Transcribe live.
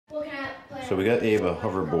So we got Abe a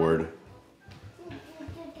hoverboard.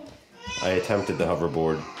 I attempted the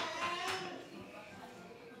hoverboard.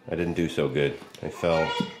 I didn't do so good. I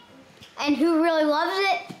fell. And who really loves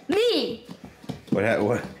it? Me! What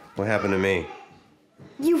happened to me?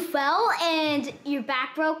 You fell and your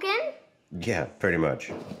back broken? Yeah, pretty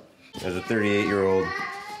much. As a 38-year-old,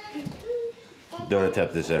 don't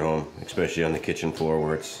attempt this at home, especially on the kitchen floor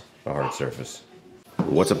where it's a hard surface.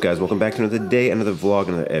 What's up, guys? Welcome back to another day, another vlog,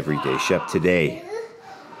 another Everyday Shep. Today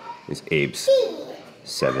is Abe's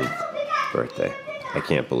 7th birthday. I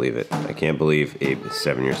can't believe it. I can't believe Abe is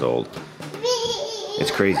 7 years old. It's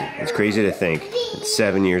crazy. It's crazy to think that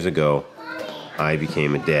 7 years ago, I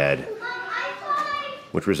became a dad,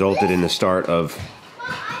 which resulted in the start of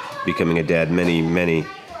becoming a dad many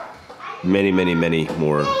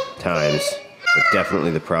more times. But definitely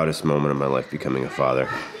the proudest moment of my life, becoming a father.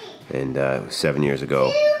 And it was 7 years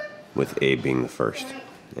ago, with Abe being the first.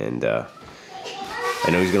 And I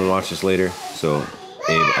know he's gonna watch this later, so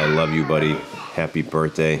Abe, I love you, buddy. Happy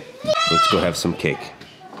birthday. Let's go have some cake.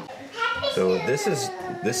 So this is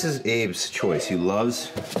Abe's choice. He loves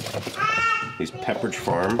these Pepperidge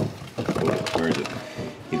Farm. Where is it?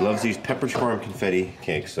 He loves these Pepperidge Farm confetti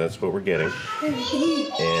cakes. So that's what we're getting.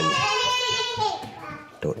 And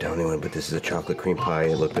don't tell anyone, but this is a chocolate cream pie.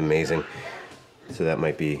 It looked amazing. So that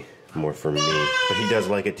might be more for me. But he does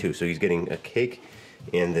like it too. So he's getting a cake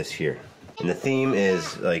and this here. And the theme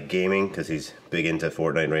is like gaming, because he's big into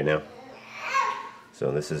Fortnite right now.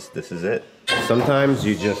 So this is it. Sometimes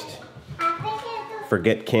you just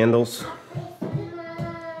forget candles.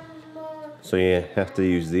 So you have to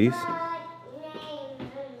use these.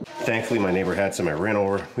 Thankfully my neighbor had some. I ran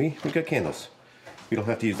over. We got candles. We don't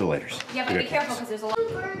have to use the lighters. Yeah, but be careful because there's a lot.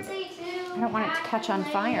 I don't want it to catch on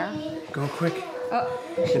fire. Go quick. Oh.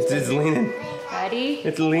 It's leaning. Ready?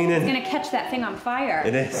 It's leaning. It's gonna catch that thing on fire.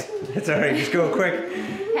 It is. It's alright, just go quick.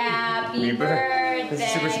 Happy birthday. This is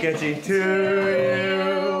super sketchy. To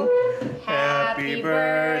you. Happy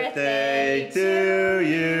birthday to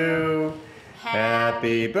you.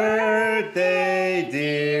 Happy birthday,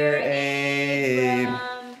 dear Abe.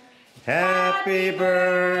 Happy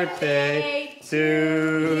birthday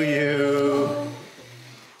to you.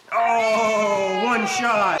 Oh, one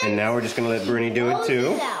shot. And now we're just gonna let Bernie do it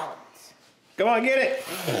too. Come on, get it.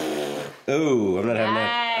 Ooh, I'm not having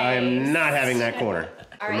that. I am not having that corner.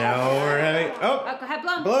 All right. Now we're having, Oh, go ahead,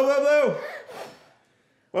 blow. blow, blow, blow.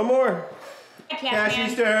 One more.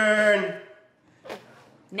 Cassie's turn.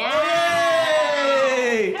 Now.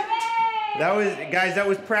 Yay! That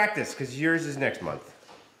was practice, because yours is next month.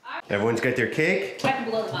 Everyone's got their cake. I have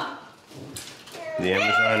to blow them up. The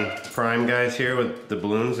Amazon Prime guys here with the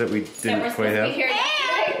balloons that we didn't quite have.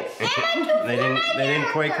 They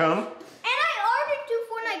didn't quite come. And I ordered 2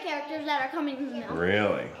 Fortnite characters that are coming in the mail.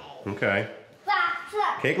 Really? Okay.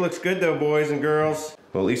 Cake looks good though, boys and girls.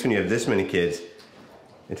 Well, at least when you have this many kids,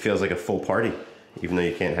 it feels like a full party, even though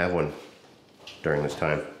you can't have one during this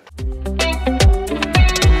time.